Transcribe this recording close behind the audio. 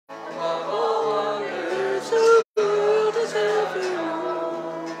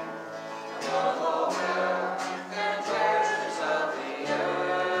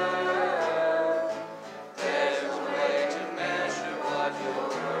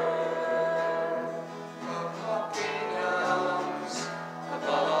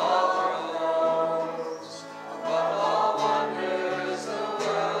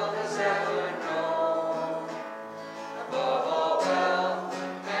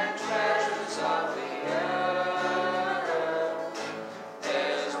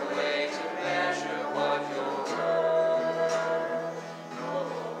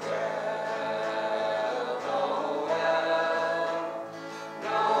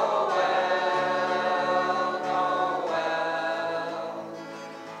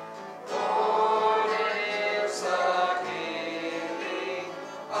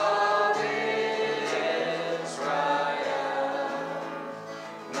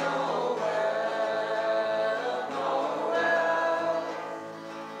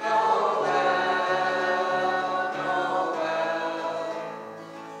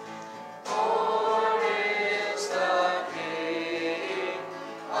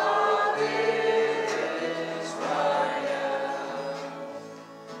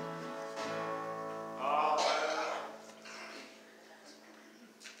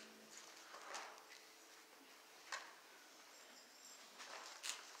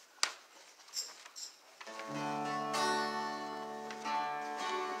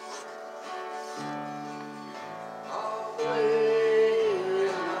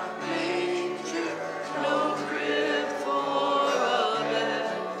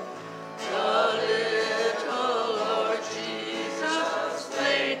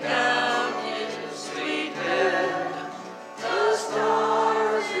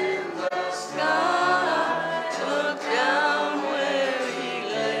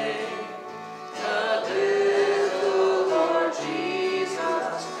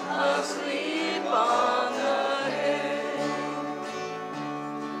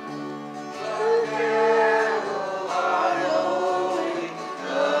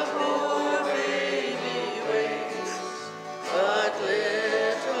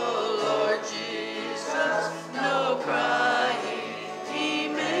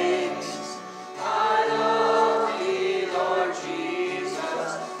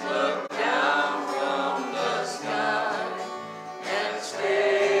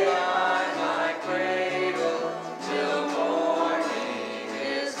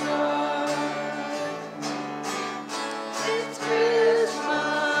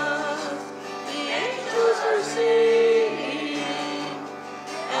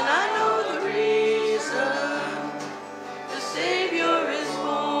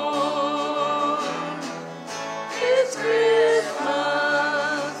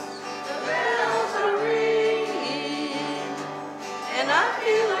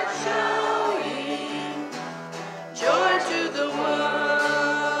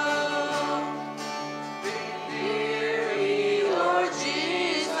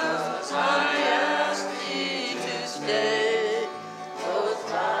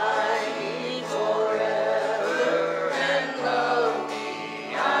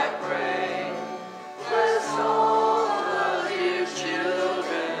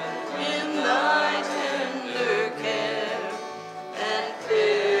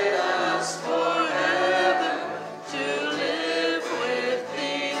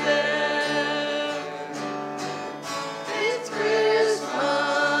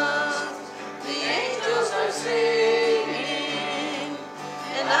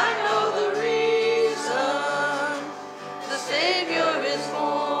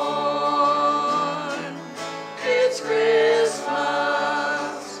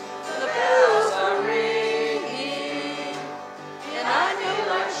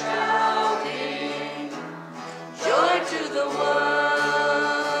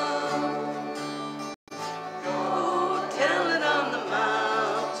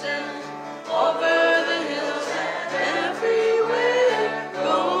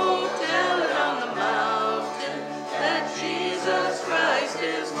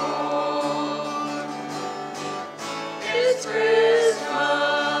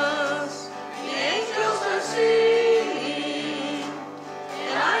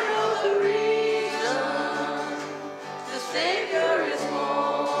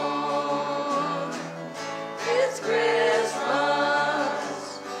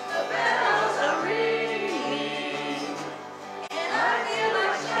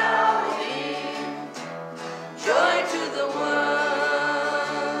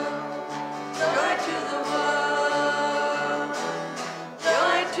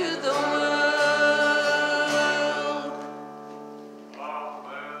to the world.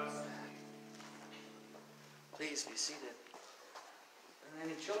 Please be seated. And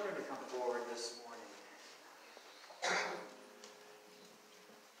any children to come forward this morning.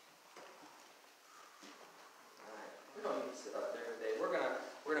 We don't need to sit up there today. We're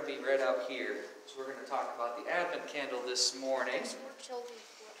gonna be right out here. So we're gonna talk about the Advent candle this morning.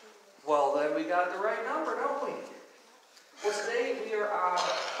 Well, then we got the right number, don't we? Well, today we are on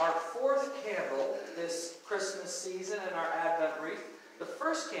our fourth candle this Christmas season in our Advent wreath. The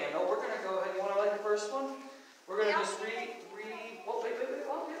first candle, we're gonna go ahead. You want to light the first one? We're gonna just read. Oh, wait.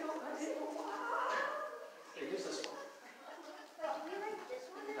 Oh, no. Here, use this one.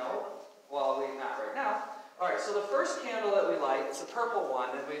 No. Well, not right now. All right, so the first candle that we light is a purple one,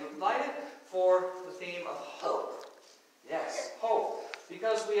 and we light it for the theme of hope. Yes, hope.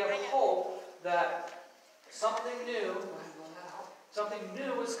 Because we have hope that something new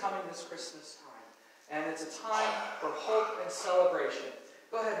is coming this Christmas time. And it's a time for hope and celebration.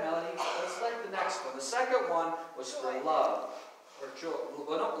 Go ahead, Melanie. Let's light the next one. The second one was for love. Or joy.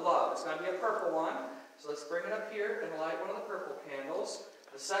 Well, not love. It's going to be a purple one. So let's bring it up here and light one of the purple candles.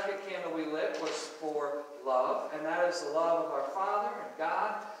 The second candle we lit was for love, and that is the love of our Father and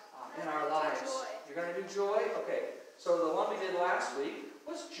God in our lives. You're going to do joy? Okay, so the one we did last week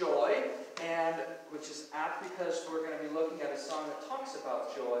was joy, and which is apt because we're going to be looking at a song that talks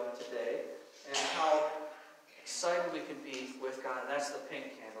about joy today and how excited we can be with God, and that's the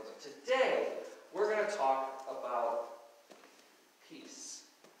pink candle. But today, we're going to talk about peace.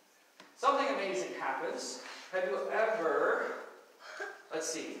 Something amazing happens. Have you ever... Let's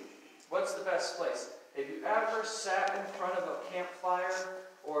see, what's the best place? Have you ever sat in front of a campfire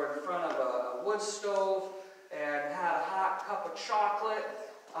or in front of a wood stove and had a hot cup of chocolate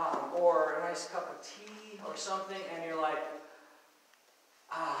or a nice cup of tea or something, and you're like,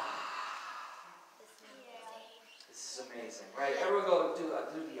 this is amazing, right? Everyone go do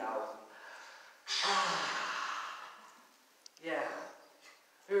the owl. Yeah.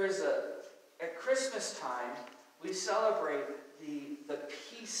 At Christmas time, we celebrate the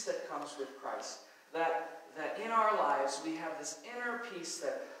peace that comes with Christ. That in our lives we have this inner peace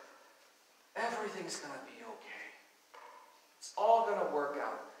that everything's going to be okay. It's all going to work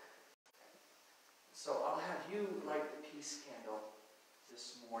out. So I'll have you light the peace candle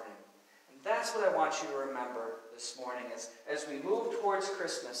this morning. And that's what I want you to remember this morning as we move towards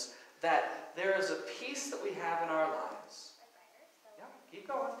Christmas, that there is a peace that we have in our lives. Yeah, keep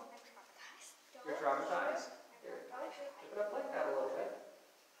going. You're traumatized? Here, keep it up like that a little bit.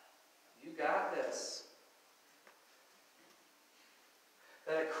 You got this.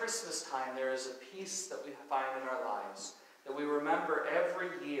 That at Christmas time there is a peace that we find in our lives, that we remember every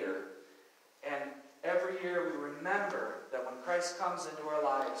year. And every year we remember that when Christ comes into our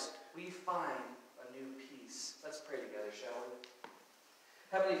lives, we find a new peace. Let's pray together, shall we?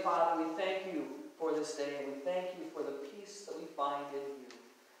 Heavenly Father, we thank you for this day, and we thank you for the peace that we find in you.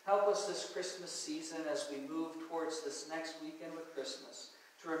 Help us this Christmas season as we move towards this next weekend with Christmas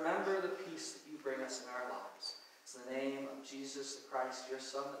to remember the peace that you bring us in our lives. It's in the name of Jesus the Christ, your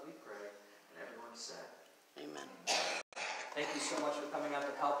Son, that we pray. And everyone said, amen. Thank you so much for coming up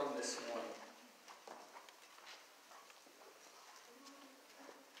and helping this morning.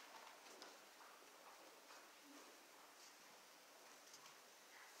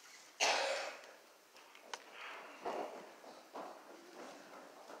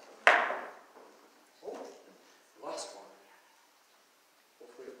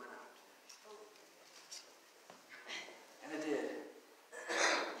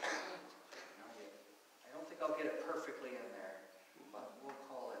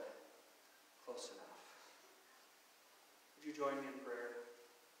 Join me in prayer.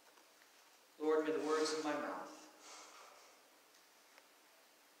 Lord, may the words of my mouth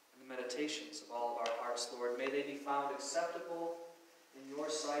and the meditations of all of our hearts, Lord, may they be found acceptable in your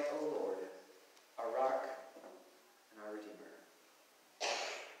sight, O Lord, our rock and our Redeemer.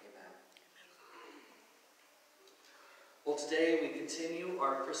 Amen. Well, today we continue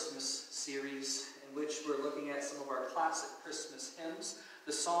our Christmas series in which we're looking at some of our classic Christmas hymns,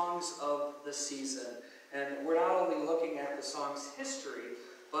 the songs of the season. And we're not only looking at the song's history,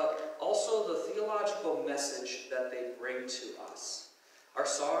 but also the theological message that they bring to us. Our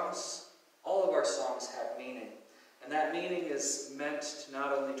songs, all of our songs have meaning. And that meaning is meant to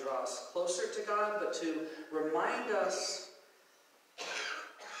not only draw us closer to God, but to remind us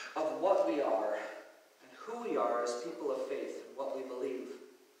of what we are and who we are as people of faith and what we believe.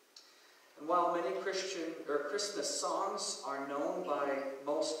 And while many Christmas songs are known by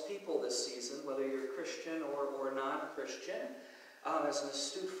most people this season, whether you're Christian or non-Christian, As an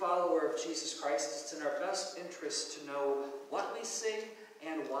astute follower of Jesus Christ, it's in our best interest to know what we sing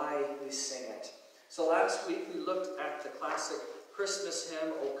and why we sing it. So last week we looked at the classic Christmas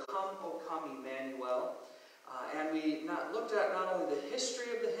hymn, O Come, Emmanuel. And we looked at not only the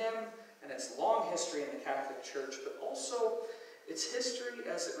history of the hymn and its long history in the Catholic Church, but also its history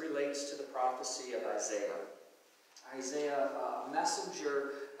as it relates to the prophecy of Isaiah. Isaiah, a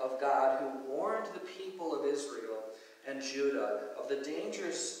messenger of God who warned the people of Israel and Judah of the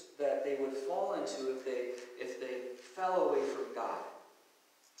dangers that they would fall into if they fell away from God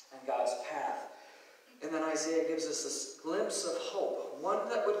and God's path. And then Isaiah gives us this glimpse of hope, one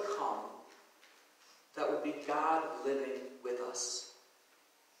that would come, that would be God living with us.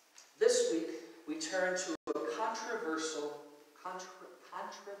 This week, we turn to a controversial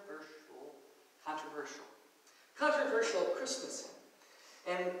Christmas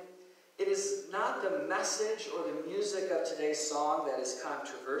hymn. And it is not the message or the music of today's song that is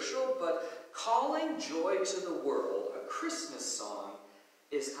controversial, but calling joy to the world, a Christmas song,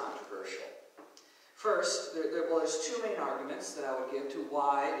 is controversial. First, there's two main arguments that I would give to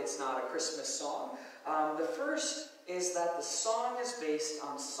why it's not a Christmas song. The first is that the song is based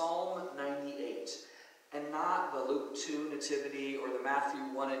on Psalm 98 and not the Luke 2 nativity or the Matthew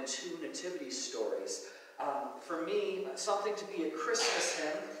 1 and 2 nativity stories. For me, something to be a Christmas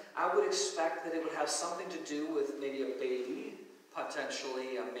hymn, I would expect that it would have something to do with maybe a baby,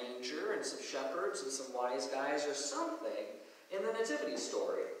 potentially a manger and some shepherds and some wise guys or something in the nativity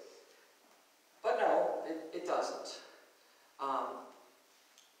story. But no, it doesn't.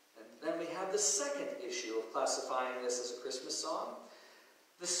 And then we have the second issue of classifying this as a Christmas song.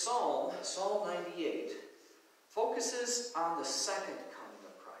 The Psalm 98, focuses on the second coming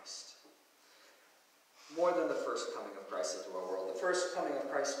of Christ, more than the first coming of Christ into our world. The first coming of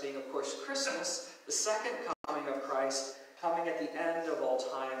Christ being, of course, Christmas. The second coming of Christ coming at the end of all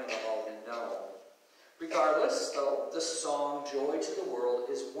time and of all we know. Regardless, though, the song Joy to the World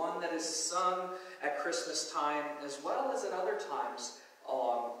is one that is sung at Christmas time as well as at other times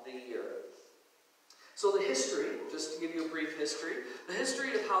along the year. So the history, just to give you a brief history, the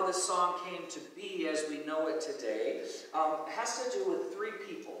history of how this song came to be as we know it today has to do with three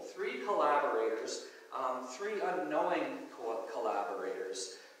people, three collaborators, three unknowing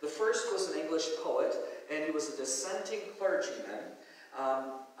collaborators. The first was an English poet, and he was a dissenting clergyman,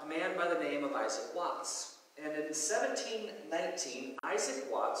 a man by the name of Isaac Watts. And in 1719, Isaac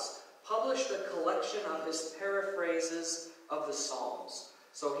Watts published a collection of his paraphrases of the Psalms.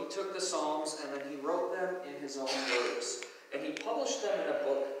 So he took the Psalms and then he wrote them in his own words. And he published them in a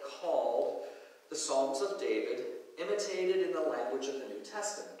book called The Psalms of David, imitated in the language of the New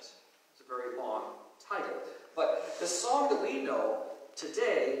Testament. It's a very long title. But the song that we know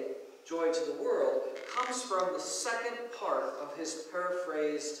today, Joy to the World, comes from the second part of his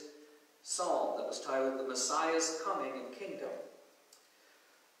paraphrased psalm that was titled The Messiah's Coming and Kingdom.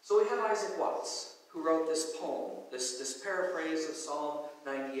 So we have Isaac Watts, who wrote this poem, this paraphrase of Psalm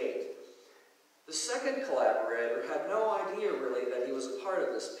 98. The second collaborator had no idea, really, that he was a part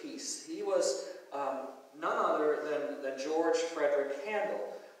of this piece. He was none other than George Frederick Handel,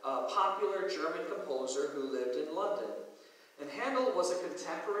 a popular German composer who lived in London. And Handel was a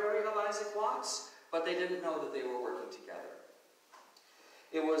contemporary of Isaac Watts, but they didn't know that they were working together.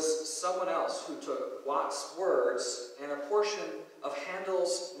 It was someone else who took Watts' words and a portion of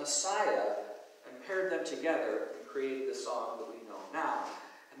Handel's Messiah and paired them together and created the song that we know now.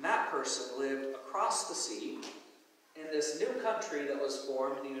 And that person lived across the sea in this new country that was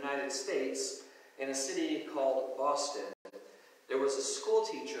formed in the United States in a city called Boston. There was a school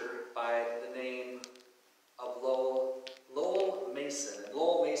teacher by the name of Lowell Mason. And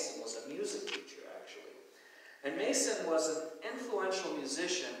Lowell Mason was a music teacher, actually. And Mason was an influential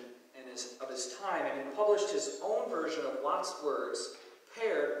musician of his time, and he published his own version of Watts' words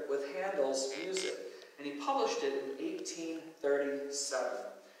paired with Handel's music. And he published it in 1837,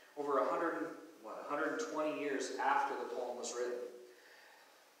 over 120 years after the poem was written.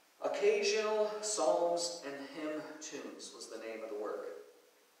 Occasional Psalms and Hymn Tunes was the name of the work.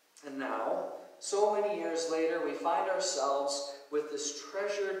 And now, so many years later, we find ourselves with this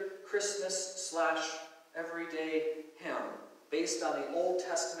treasured Christmas/everyday hymn based on the Old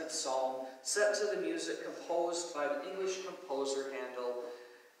Testament psalm, set to the music composed by the English composer Handel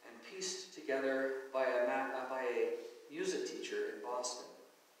and pieced together by a music teacher in Boston.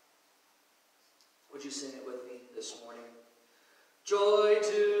 Would you sing it with me this morning? Joy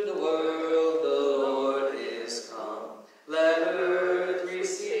to the world, the Lord is come. Let earth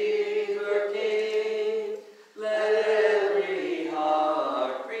receive her King. Let every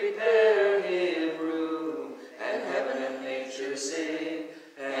heart prepare him room, and heaven and nature sing.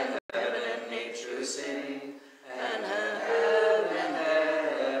 sing, and heaven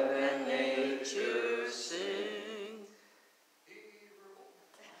and nature sing.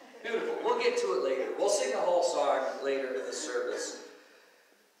 Beautiful. We'll get to it later. We'll sing the whole song later in the service.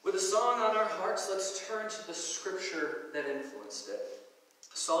 With a song on our hearts, let's turn to the scripture that influenced it.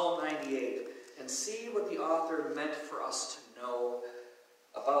 Psalm 98, and see what the author meant for us to know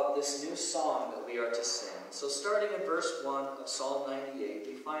about this new song that we are to sing. So starting in verse 1 of Psalm 98,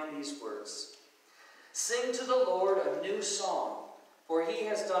 we find these words. Sing to the Lord a new song, for he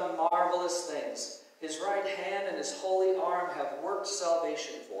has done marvelous things. His right hand and his holy arm have worked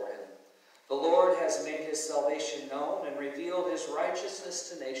salvation for him. The Lord has made his salvation known and revealed his righteousness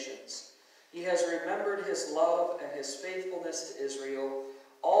to nations. He has remembered his love and his faithfulness to Israel.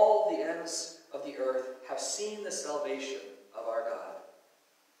 All the ends of the earth have seen the salvation of our God.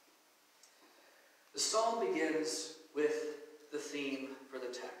 The psalm begins with the theme for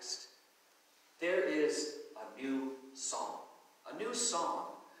the text. There is a new song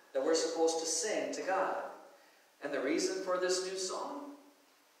that we're supposed to sing to God. And the reason for this new song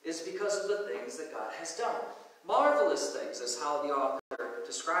is because of the things that God has done. Marvelous things is how the author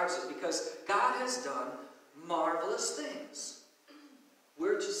describes it, because God has done marvelous things.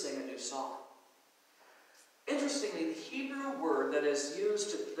 We're to sing a new song. Interestingly, the Hebrew word that is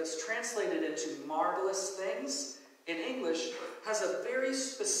used, that's translated into marvelous things in English, has a very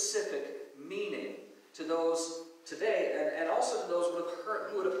specific meaning to those today, and also to those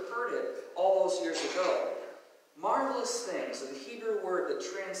who would have heard it all those years ago. Marvelous things, the Hebrew word that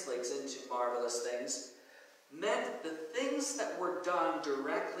translates into marvelous things, meant the things that were done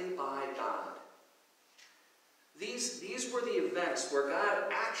directly by God. These were the events where God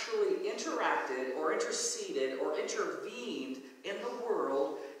actually interacted or interceded or intervened in the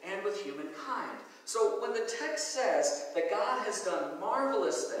world and with humankind. So when the text says that God has done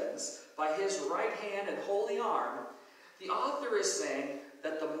marvelous things by his right hand and holy arm, the author is saying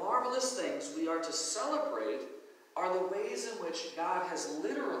that the marvelous things we are to celebrate are the ways in which God has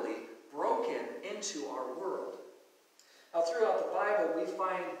literally broken into our world. Now, throughout the Bible, we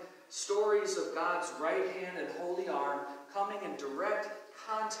find stories of God's right hand and holy arm coming in direct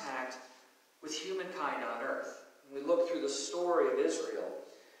contact with humankind on earth. When we look through the story of Israel,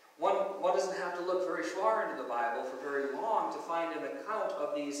 one doesn't have to look very far into the Bible for very long to find an account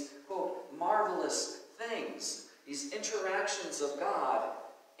of these, quote, marvelous things, these interactions of God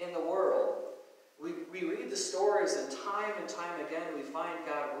in the world. We read the stories, and time again we find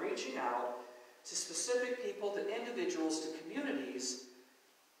God reaching out to specific people, to individuals, to communities,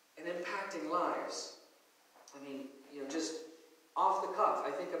 and impacting lives. I mean, just off the cuff, I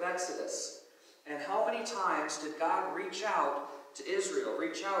think of Exodus. And how many times did God reach out to Israel,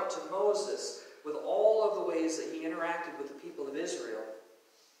 reach out to Moses, with all of the ways that he interacted with the people of Israel?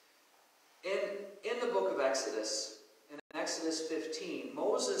 In the book of Exodus, in Exodus 15,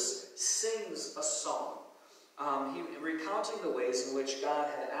 Moses sings a song, recounting the ways in which God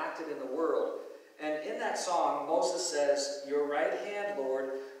had acted in the world. And in that song, Moses says, "Your right hand,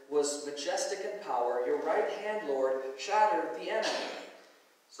 Lord, was majestic in power. Your right hand, Lord, shattered the enemy."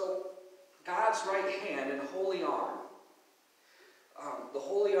 So God's right hand and holy arm, the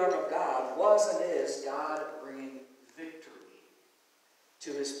holy arm of God was and is God bringing victory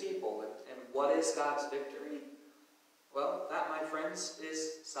to his people. And what is God's victory? Well, that, my friends,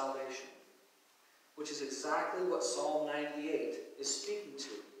 is salvation, which is exactly what Psalm 98 is speaking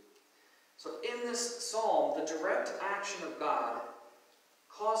to. So in this psalm, the direct action of God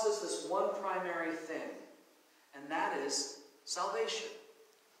causes this one primary thing, and that is salvation.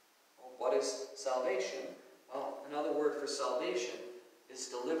 Well, what is salvation? Well, another word for salvation is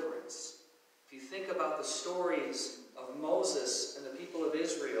deliverance. If you think about the stories of Moses and the people of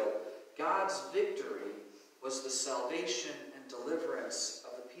Israel, God's victory was the salvation and deliverance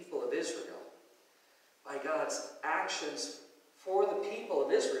of the people of Israel. By God's actions for the people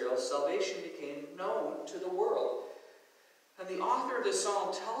of Israel, salvation became known to the world. And the author of this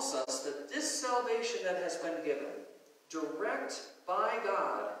psalm tells us that this salvation that has been given, direct by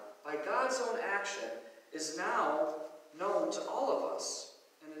God, by God's own action, is now known to all of us.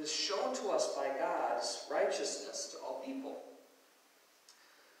 And it is shown to us by God's righteousness to all people.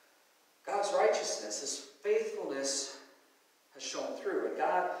 God's righteousness, his faithfulness, has shown through. And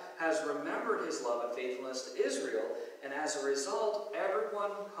God has remembered his love and faithfulness to Israel. And as a result,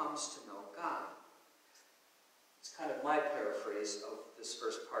 everyone comes to know God. It's kind of my paraphrase of this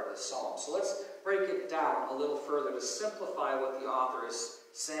first part of the psalm. So let's break it down a little further to simplify what the author is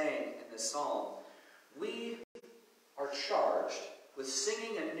saying in this psalm. We are charged with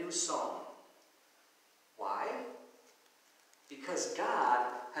singing a new song. Why? because God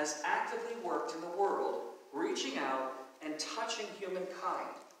has actively worked in the world, reaching out and touching humankind.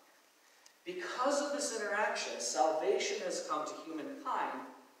 Because of this interaction, salvation has come to humankind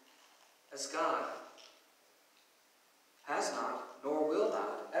as God has not, nor will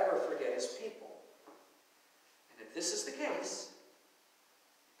not, ever forget his people. And if this is the case,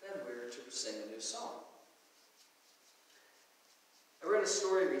 then we're to sing a new song. I read a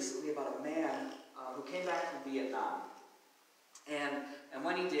story recently about a man who came back from Vietnam. And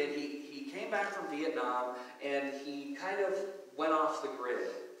when he did, he came back from Vietnam and he kind of went off the grid.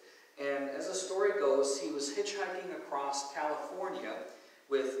 And as the story goes, he was hitchhiking across California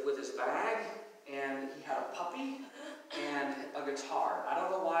with his bag, and he had a puppy and a guitar. I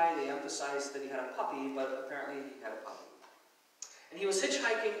don't know why they emphasized that he had a puppy, but apparently he had a puppy. And he was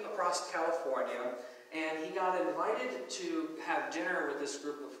hitchhiking across California, and he got invited to have dinner with this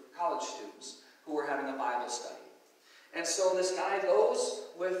group of college students who were having a Bible study. And so this guy goes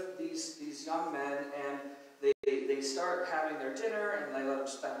with these young men, and they start having their dinner, and they let them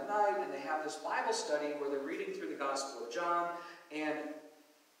spend the night, and they have this Bible study where they're reading through the Gospel of John. And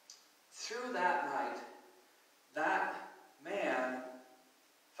through that night, that man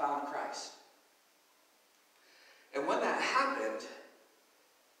found Christ. And when that happened,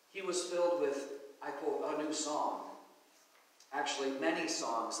 he was filled with, I quote, a new song. Actually, many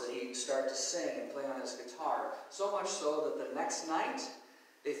songs that he started to sing and play on his guitar. So much so that the next night,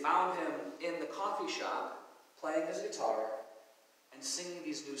 they found him in the coffee shop playing his guitar and singing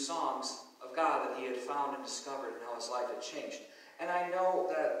these new songs of God that he had found and discovered, and how his life had changed. And I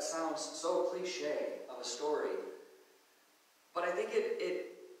know that sounds so cliche of a story, but I think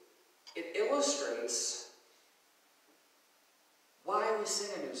it illustrates why we sing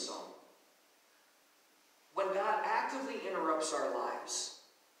a new song. When God actively interrupts our lives,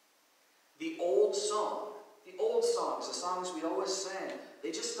 the old songs, the songs we always sang,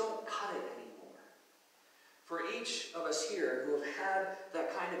 they just don't cut it anymore. For each of us here who have had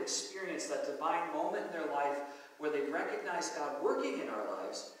that kind of experience, that divine moment in their life where they recognize God working in our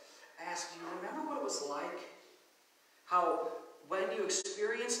lives, I ask you, remember what it was like? How when you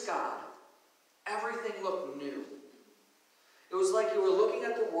experienced God, everything looked new. It was like you were looking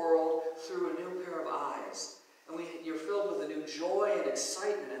at the world through a new pair of eyes. And you're filled with a new joy and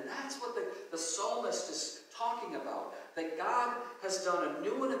excitement. And that's what the psalmist is talking about. That God has done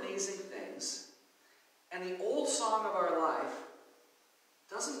new and amazing things. And the old song of our life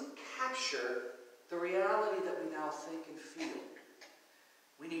doesn't capture the reality that we now think and feel.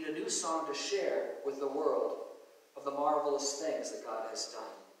 We need a new song to share with the world of the marvelous things that God has done.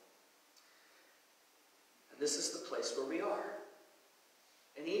 And this is the place where we are.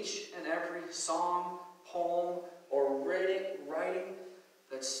 In each and every song, poem, or writing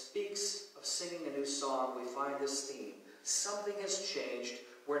that speaks of singing a new song, we find this theme. Something has changed.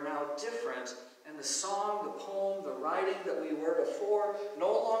 We're now different. And the song, the poem, the writing that we were before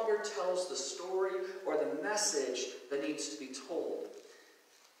no longer tells the story or the message that needs to be told.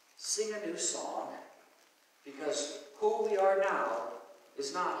 Sing a new song, because who we are now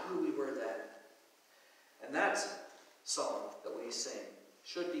is not who we were then. And that song that we sing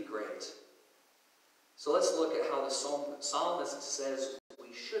should be great. So let's look at how the psalmist says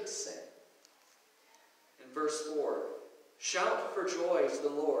we should sing. In verse 4, shout for joy to the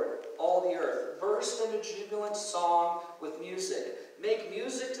Lord, all the earth. Burst into jubilant song with music. Make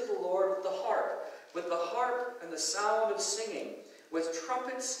music to the Lord with the harp and the sound of singing, with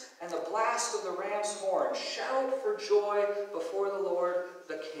trumpets and the blast of the ram's horn. Shout for joy before the Lord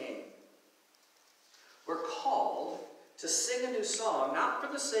the King. We're called to sing a new song, not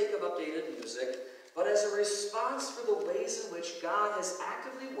for the sake of updated music, but as a response for the ways in which God has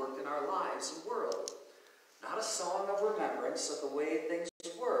actively worked in our lives and world. Not a song of remembrance of the way things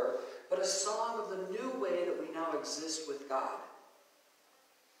were, but a song of the new way that we now exist with God.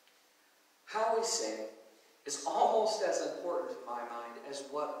 How we sing is almost as important in my mind as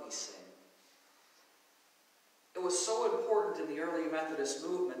what we sing. It was so important in the early Methodist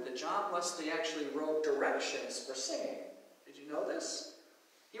movement that John Wesley actually wrote directions for singing. Did you know this?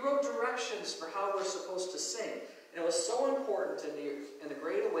 He wrote directions for how we're supposed to sing. And it was so important in the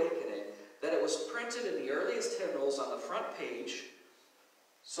Great Awakening that it was printed in the earliest hymnals on the front page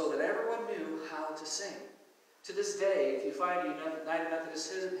so that everyone knew how to sing. To this day, if you find a United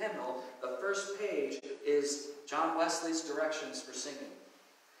Methodist hymnal, the first page is John Wesley's directions for singing.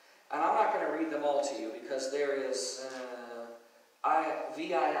 And I'm not going to read them all to you because there is VII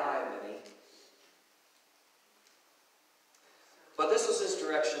many. But this was his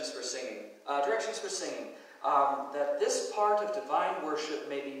directions for singing. Directions for singing. that this part of divine worship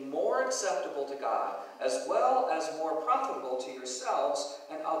may be more acceptable to God, as well as more profitable to yourselves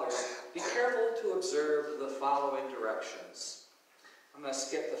and others. Be careful to observe the following directions. I'm going to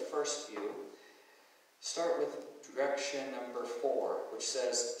skip the first few. Start with direction number 4, which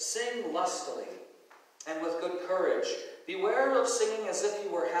says, sing lustily and with good courage. Beware of singing as if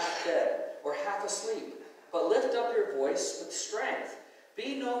you were half dead or half asleep, but lift up your voice with strength.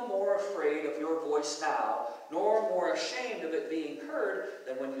 Be no more afraid of your voice now, nor more ashamed of it being heard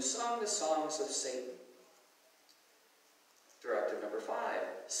than when you sung the songs of Satan. Directive number 5,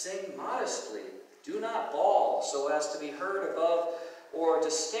 sing modestly. Do not bawl so as to be heard above or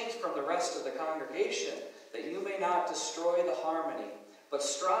distinct from the rest of the congregation, that you may not destroy the harmony, but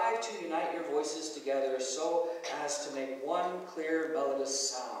strive to unite your voices together so as to make one clear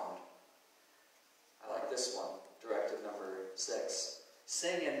melodious sound. I like this one, directive number 6.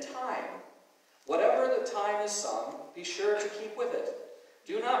 Sing in time. Whatever the time is sung, be sure to keep with it.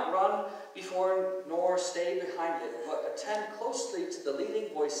 Do not run before nor stay behind it, but attend closely to the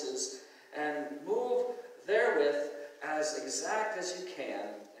leading voices and move therewith as exact as you can,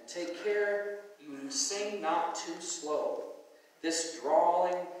 and take care you sing not too slow. This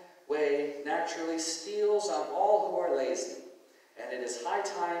drawling way naturally steals on all who are lazy, and it is high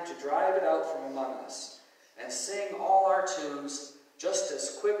time to drive it out from among us, and sing all our tunes just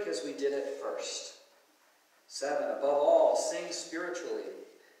as quick as we did at first. 7, above all, sing spiritually.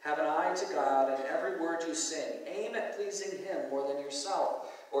 Have an eye to God in every word you sing. Aim at pleasing Him more than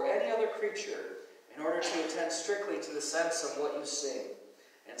yourself or any other creature, in order to attend strictly to the sense of what you sing,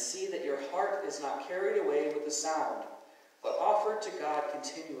 and see that your heart is not carried away with the sound, but offered to God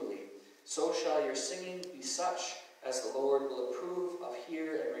continually. So shall your singing be such as the Lord will approve of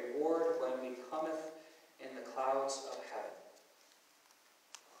here and reward when He cometh in the clouds of heaven.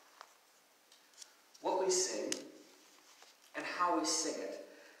 What we sing and how we sing it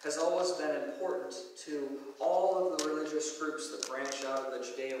has always been important to all of the religious groups that branch out of the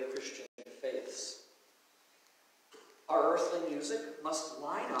Judeo-Christian faiths. Our earthly music must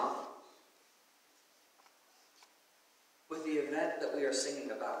line up with the event that we are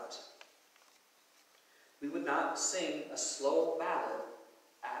singing about. We would not sing a slow ballad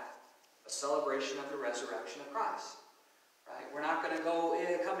at a celebration of the resurrection of Christ. Right? We're not going to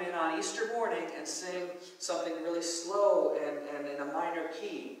come in on Easter morning and sing something really slow and in a minor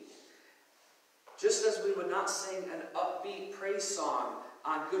key. Just as we would not sing an upbeat praise song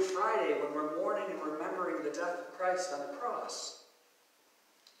on Good Friday when we're mourning and remembering the death of Christ on the cross.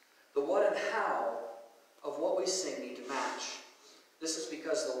 The what and how of what we sing need to match. This is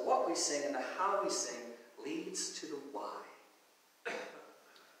because the what we sing and the how we sing leads to the why.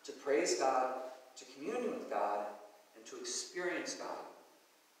 To praise God, to commune with God, and to experience God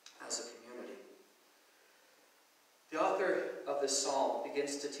as a community. The author of this psalm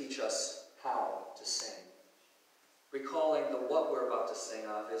begins to teach us how to sing. Recalling the what we're about to sing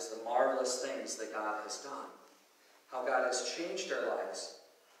of is the marvelous things that God has done. How God has changed our lives.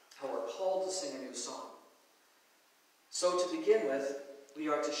 How we're called to sing a new song. So to begin with, we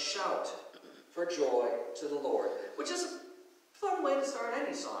are to shout for joy to the Lord. Which is a fun way to start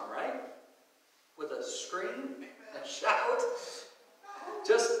any song, right? With a scream and shout.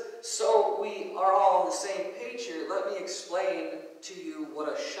 Just so we are all on the same page here, let me explain to you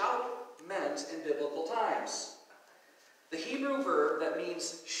what a shout meant in biblical times. The Hebrew verb that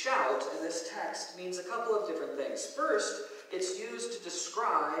means shout in this text means a couple of different things. First, it's used to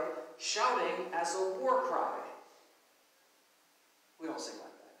describe shouting as a war cry. We don't sing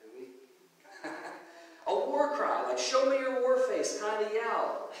like that, do we? A war cry, like show me your war face kind of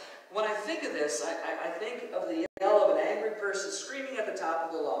yell. When I think of this, I think of the yell of an angry person screaming at the top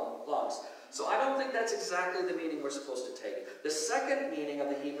of their lungs. So I don't think that's exactly the meaning we're supposed to take. The second meaning of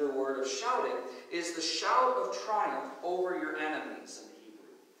the Hebrew word of shouting is the shout of triumph over your enemies in the Hebrew.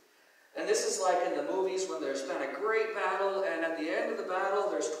 And this is like in the movies when there's been a great battle, and at the end of the battle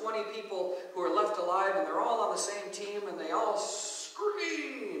there's 20 people who are left alive and they're all on the same team and they all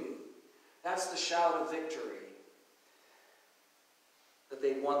scream. That's the shout of victory. That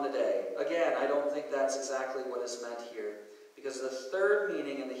they've won the day. Again, I don't think that's exactly what is meant here. Because the third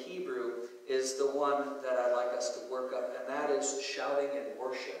meaning in the Hebrew is the one that I'd like us to work up, and that is shouting in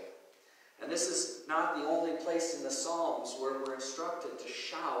worship. And this is not the only place in the Psalms where we're instructed to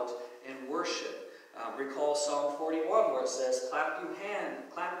shout in worship. Recall Psalm 41 where it says, clap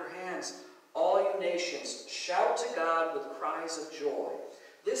your hands, all you nations, shout to God with cries of joy.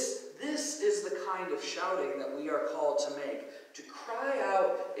 This is the kind of shouting that we are called to make, to cry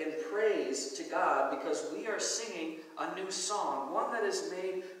out in praise praise to God because we are singing a new song, one that is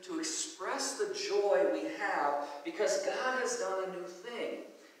made to express the joy we have because God has done a new thing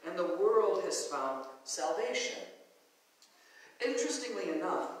and the world has found salvation. Interestingly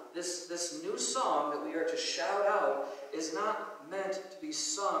enough, this new song that we are to shout out is not meant to be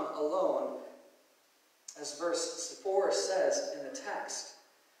sung alone, as verse 4 says in the text.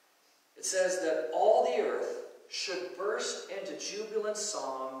 It says that all the earth should burst into jubilant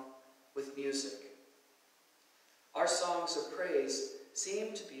song with music. Our songs of praise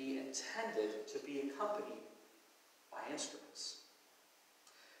seem to be intended to be accompanied by instruments.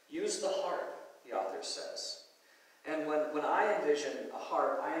 Use the harp, the author says. And when I envision a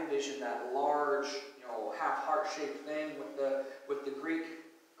harp, I envision that large, half heart-shaped thing with the Greek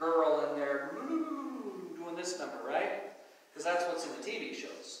girl in there doing this number, right? Because that's what's in the TV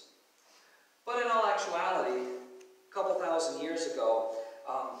shows. But in all actuality, a couple thousand years ago,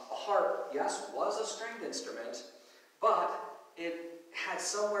 a harp, yes, was a stringed instrument, but it had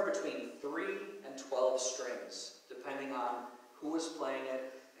somewhere between 3 and 12 strings, depending on who was playing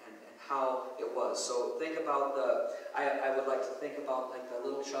it and how it was. So think about I would like to think about like the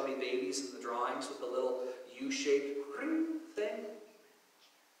little chubby babies in the drawings with the little U-shaped thing,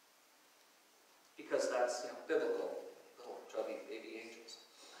 because that's biblical, little chubby baby angels.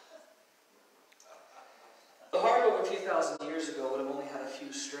 The harp of a few thousand years ago would have only had a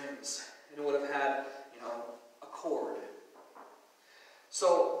few strings, and it would have had, a chord.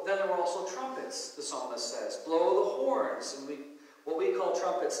 So then there were also trumpets, the psalmist says. Blow the horns, and what we call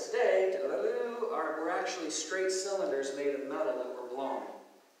trumpets today were actually straight cylinders made of metal that were blown.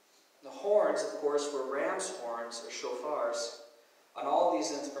 The horns, of course, were ram's horns or shofars, and all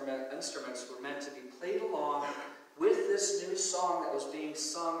these instruments were meant to be played along with this new song that was being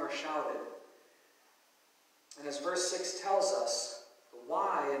sung or shouted. And as verse 6 tells us, the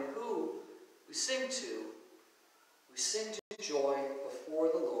why and who we sing to joy before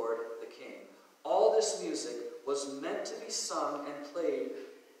the Lord the King. All this music was meant to be sung and played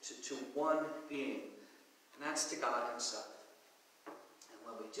to one being, and that's to God himself. And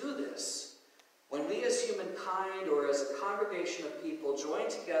when we do this, when we as humankind or as a congregation of people join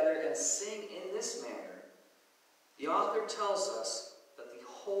together and sing in this manner, the author tells us that the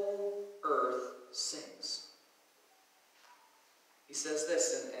whole earth sings. He says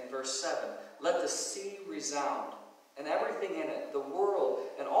this in verse 7, "Let the sea resound, and everything in it, the world,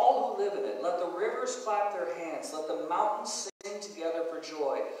 and all who live in it. Let the rivers clap their hands. Let the mountains sing together for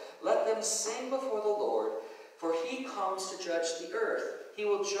joy. Let them sing before the Lord, for he comes to judge the earth. He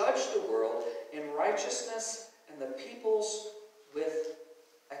will judge the world in righteousness and the peoples with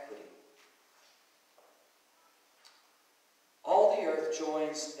equity." All the earth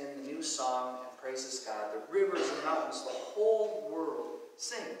joins in the new song and praises God. The rivers and mountains, the whole world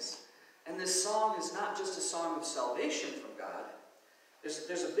sings. And this song is not just a song of salvation from God.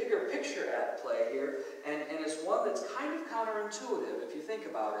 There's a bigger picture at play here, and it's one that's kind of counterintuitive if you think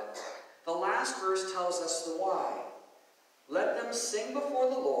about it. The last verse tells us the why. Let them sing before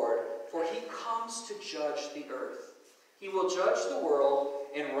the Lord, for he comes to judge the earth. He will judge the world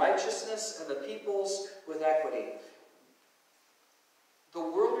in righteousness and the peoples with equity. The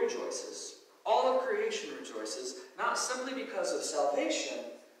world rejoices, all of creation rejoices, not simply because of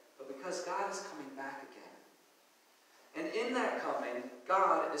salvation, but because God is coming back again. And in that coming,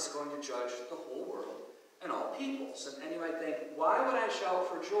 God is going to judge the whole world and all peoples. And you might think, why would I shout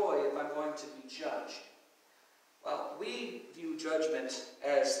for joy if I'm going to be judged? Well, we view judgment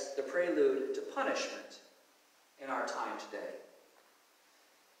as the prelude to punishment in our time today.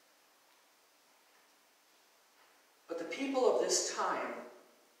 But the people of this time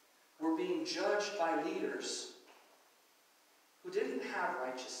were being judged by leaders who didn't have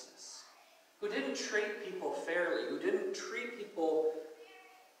righteousness, who didn't treat people fairly, who didn't treat people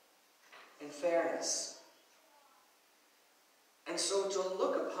in fairness. And so to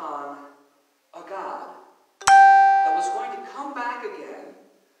look upon a God that was going to come back again,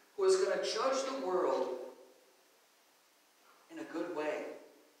 who was going to judge the world in a good way,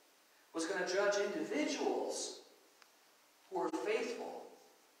 was going to judge individuals who were faithful,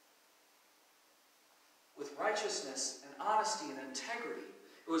 with righteousness and honesty and integrity.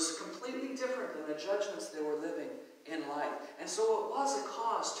 It was completely different than the judgments they were living in life. And so it was a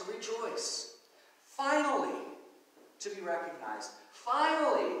cause to rejoice. Finally, to be recognized.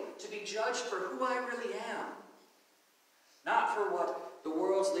 Finally, to be judged for who I really am. Not for what the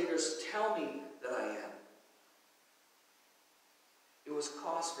world's leaders tell me that I am. It was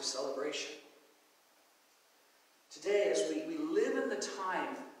cause for celebration. Today, as we live in the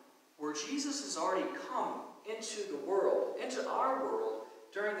time where Jesus has already come into the world, into our world,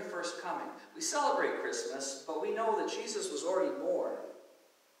 during the first first coming. We celebrate Christmas, but we know that Jesus was already born.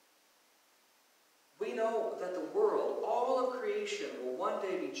 We know that the world, all of creation, will one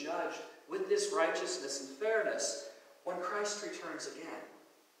day be judged with this righteousness and fairness when Christ returns again.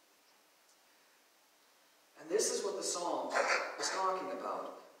 And this is what the Psalm is talking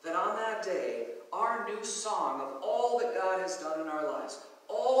about. That on that day, our new song of all that God has done in our lives,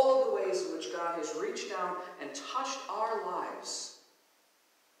 all of the ways in which God has reached down and touched our lives,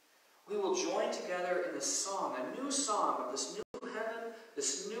 we will join together in this song, a new song of this new heaven,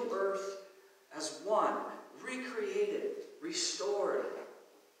 this new earth, as one, recreated, restored.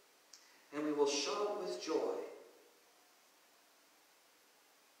 And we will shout with joy.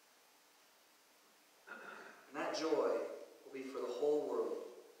 And that joy will be for the whole world.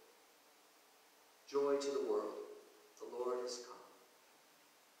 Joy to the world. The Lord has come.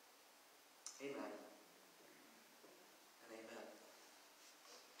 Amen. And amen.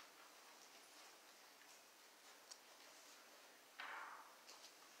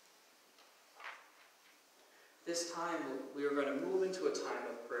 This time, we are going to move into a time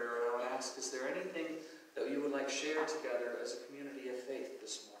of prayer, and I would ask, is there anything that you would like share together as a community of faith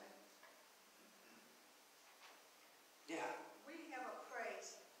this morning? Yeah. We have a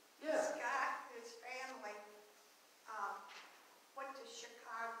praise. Yeah. Scott and his family went to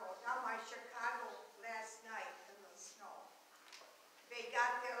Chicago. Now my Chicago last night in the snow. They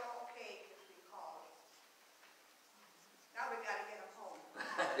got there okay, as we call it. Now we got to get them home.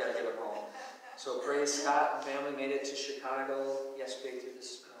 Gotta get them home. So praise Scott and family made it to Chicago yesterday through the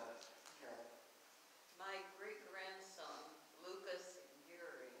snow. Carol. My great-grandson, Lucas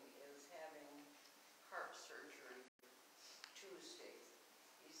Gearing, is having heart surgery Tuesday.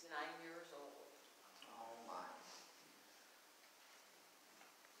 He's 9 years old. Oh my.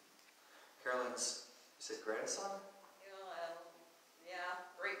 Carolyn's, you said grandson? Yeah,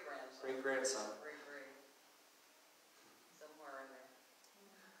 great-grandson. Great-grandson. Great-great. Somewhere in there.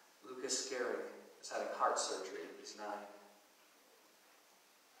 Lucas Gehrig is having heart surgery. He's 9.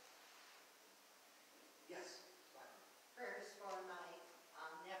 Yes. Prayers for my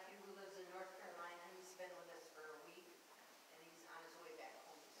nephew who lives in North Carolina. He's been with us for a week, and he's on his way back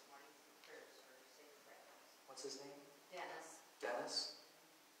home this morning. Prayers for safe travels. What's his name? Dennis. Dennis.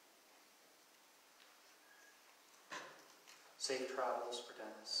 Safe travels for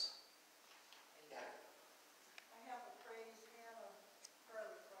Dennis. Yeah. I have a praise and a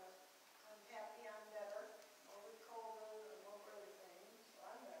prayer request. I'm happy I'm better. Over COVID and over everything, so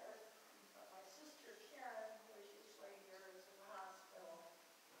I'm better. But my sister Karen, who is usually here, is in the hospital.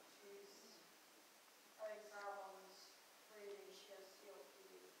 She's having problems breathing. She has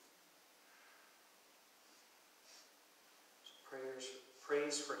COPD.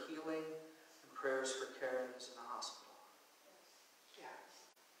 Praise for healing and prayers for Karen who's in the hospital. Yeah.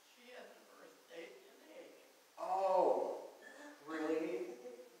 She has a birthday today. Oh, really?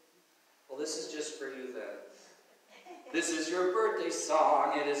 Well, this is just for you then. This is your birthday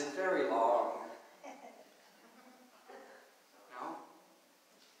song. It isn't very long. No?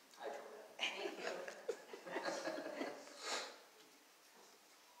 I tried. Thank you.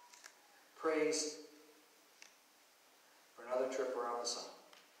 Praise for another trip around the sun.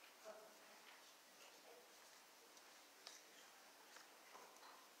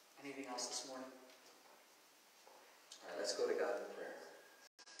 Anything else this morning? All right, let's go to God in prayer.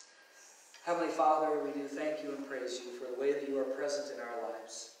 Heavenly Father, we do thank you and praise you for the way that you are present in our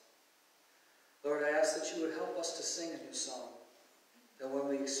lives. Lord, I ask that you would help us to sing a new song. That when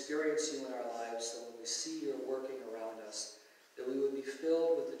we experience you in our lives, that when we see your working around us, that we would be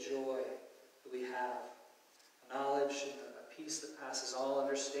filled with the joy that we have, a knowledge and a peace that passes all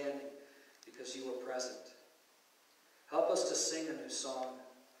understanding because you are present. Help us to sing a new song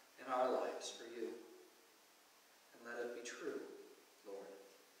in our lives for you. And let it be true, Lord,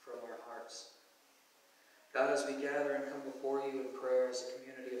 from our hearts. God, as we gather and come before you in prayer as a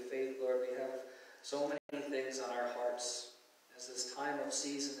community of faith, Lord, we have so many things on our hearts as this time of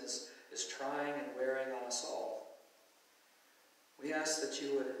season is trying and wearing on us all. We ask that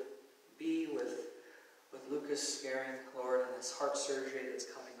you would be with Lucas Gehrig, Lord, and his heart surgery that's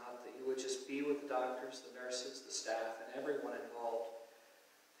coming up, that you would just be with the doctors, the nurses, the staff, and everyone involved,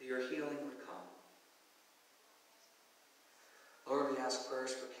 that your healing would come. Lord, we ask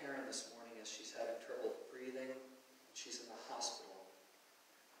prayers for Karen this morning as she's having trouble breathing and she's in the hospital.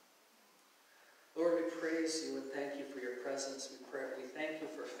 Lord, we praise you and thank you for your presence. We thank you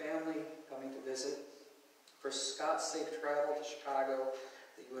for family coming to visit, for Scott's safe travel to Chicago,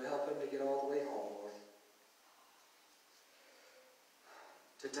 that you would help him to get all the way home, Lord.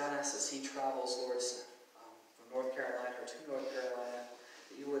 To Dennis as he travels, Lord, from North Carolina or to North Carolina,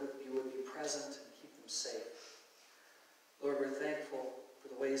 that you would present and keep them safe. Lord, we're thankful for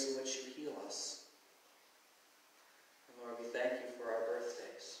the ways in which you heal us. And Lord, we thank you for our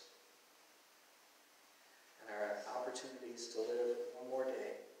birthdays and our opportunities to live one more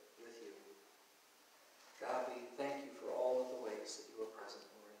day with you. God, we thank you for all of the ways that you are present,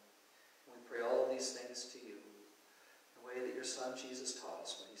 Lord. And we pray all of these things to you in the way that your Son Jesus taught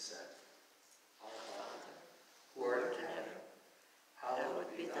us when he said, Our Father, who art in heaven,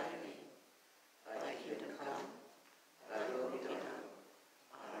 hallowed be thy name. Thy kingdom come, thy will be done,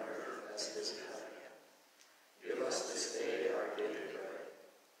 on earth as it is in heaven. Give us this day our daily bread,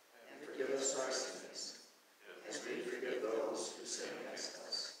 and forgive us our sins, as we forgive those who sin against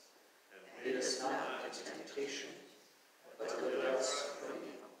us. And lead us not into temptation, but deliver us from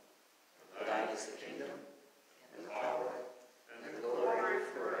evil. For thine is the kingdom, and the power, and the glory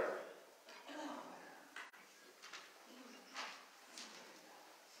forever.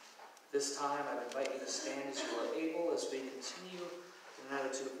 This time, I invite you to stand as you are able as we continue in an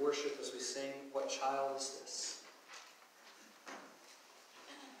attitude of worship as we sing, What Child Is This?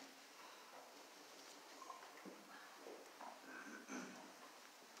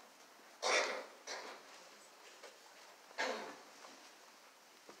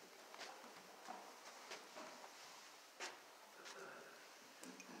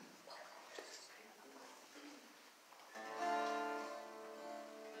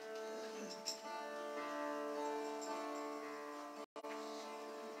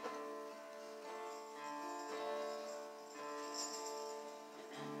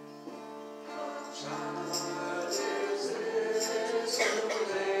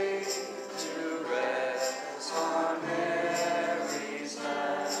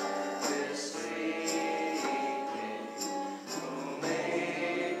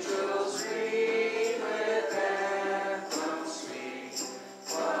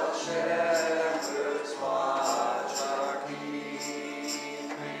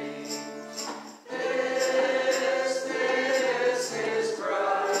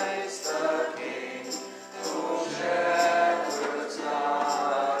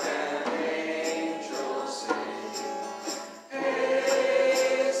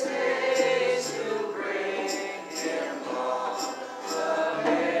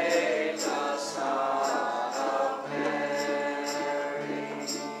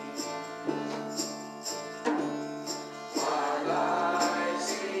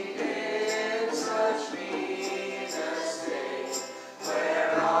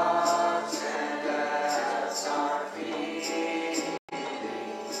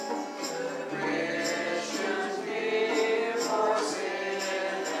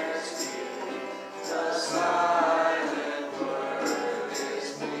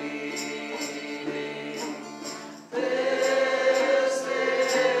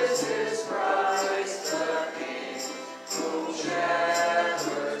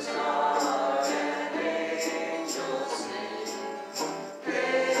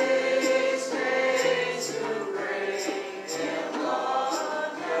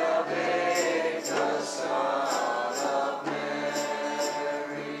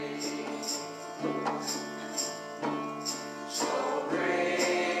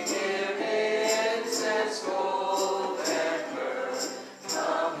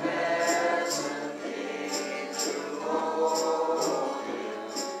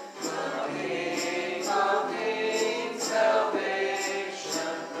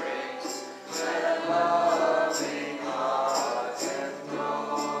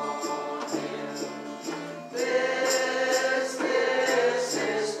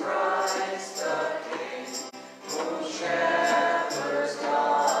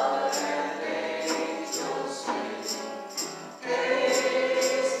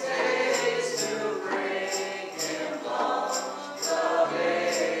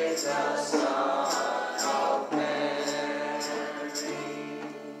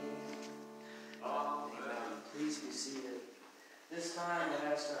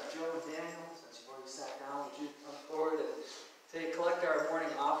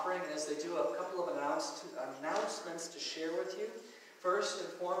 Announcements to share with you. First and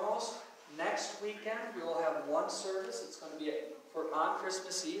foremost, next weekend we will have one service. It's going to be on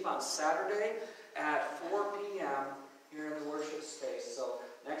Christmas Eve on Saturday at 4 p.m. here in the worship space. So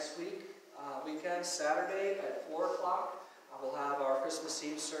next weekend, Saturday at 4 o'clock, we'll have our Christmas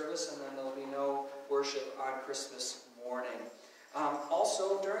Eve service, and then there'll be no worship on Christmas morning.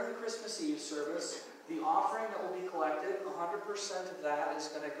 Also, during the Christmas Eve service, the offering that will be collected, 100% of that is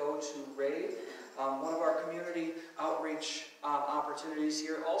going to go to RAID, one of our community outreach opportunities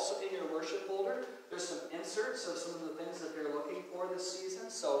here. Also in your worship folder, there's some inserts of some of the things that they're looking for this season.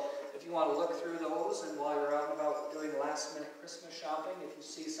 So if if you want to look through those, and while you're out and about doing last-minute Christmas shopping, if you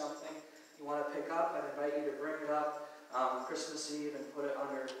see something you want to pick up, I'd invite you to bring it up Christmas Eve and put it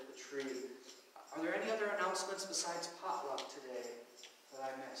under the tree. Are there any other announcements besides potluck today that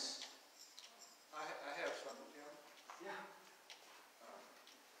I missed? I have something, Jim. Yeah.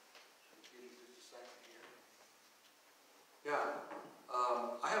 Give you just a second here. Yeah.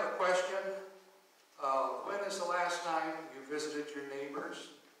 I have a question. When is the last time you visited your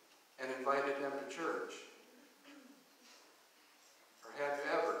neighbors and invited them to church? Or have you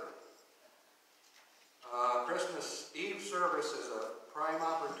ever? Christmas Eve service is a prime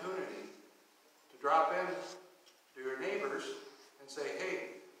opportunity to drop in to your neighbors and say,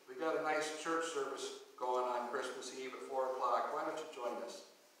 hey, we got a nice church service going on Christmas Eve at 4 o'clock. Why don't you join us?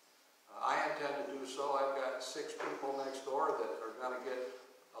 I intend to do so. I've got 6 people next door that are going to get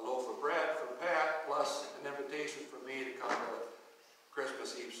a loaf of bread from Pat, plus an invitation for me to come to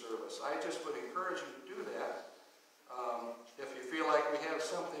Christmas Eve service. I just would encourage you to do that if you feel like we have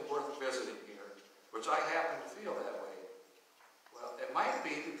something worth visiting here, which I happen to feel that way. Well, it might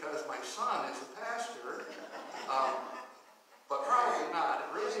be because my son is a pastor, but probably not.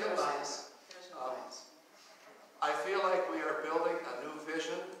 It really is. I feel like we are building a new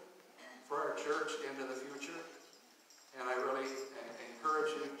vision for our church into the future, and I really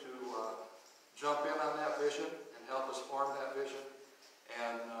encourage you to jump in on that vision and help us form that vision.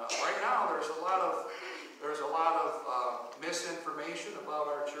 And right now, there's a lot of misinformation about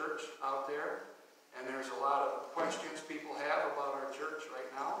our church out there, and there's a lot of questions people have about our church right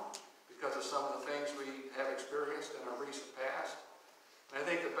now because of some of the things we have experienced in our recent past. And I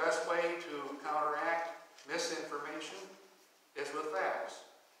think the best way to counteract misinformation is with facts.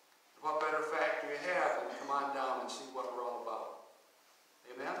 What better fact do you have than come on down and see what we're all about?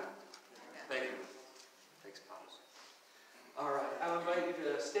 Amen? Thank you. Thanks, Pops. All right, I invite you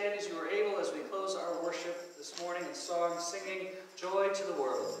to stand as you are able as we close our worship this morning in song, singing Joy to the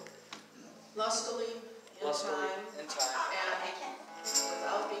World. Lustily, in Lustily, time, in time. and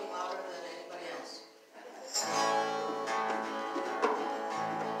without being louder than anybody else.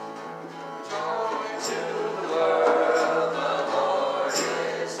 Joy to the world, the Lord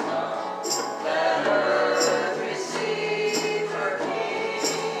is come. Let earth receive her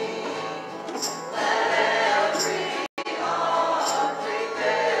King. Let every heart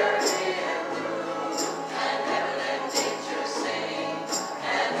prepare Him room. And heaven and nature sing.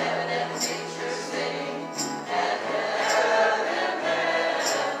 And heaven and nature sing. And heaven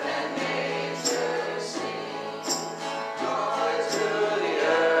and nature sing. Joy to the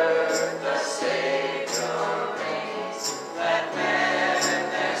earth, the Savior reigns. Let men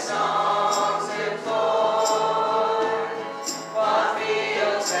their songs implore. While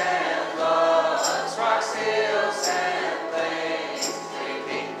fields and floods, rocks, hills, and plains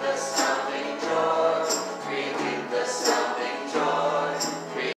repeat the sounding joy. Repeat the sounding joy.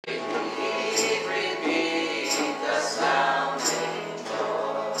 Repeat the sounding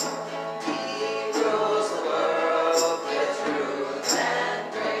joy. He rules the world with truth and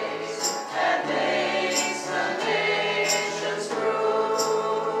grace, and makes the nations prove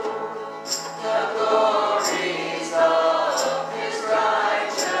the glories of His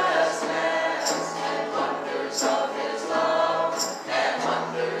righteousness, and wonders of His love, and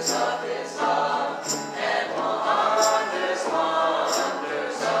wonders of His love, and wonders of His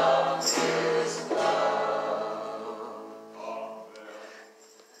love.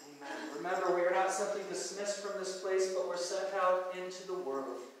 Amen. Remember, we are not simply dismissed from this place, but we're sent out into the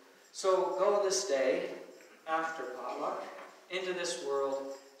world. So go this day, after potluck, into this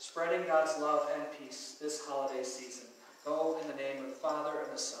world, spreading God's love and peace this holiday season. Go in the name of the Father,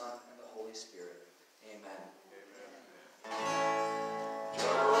 and the Son, and the Holy Spirit. Amen. Amen.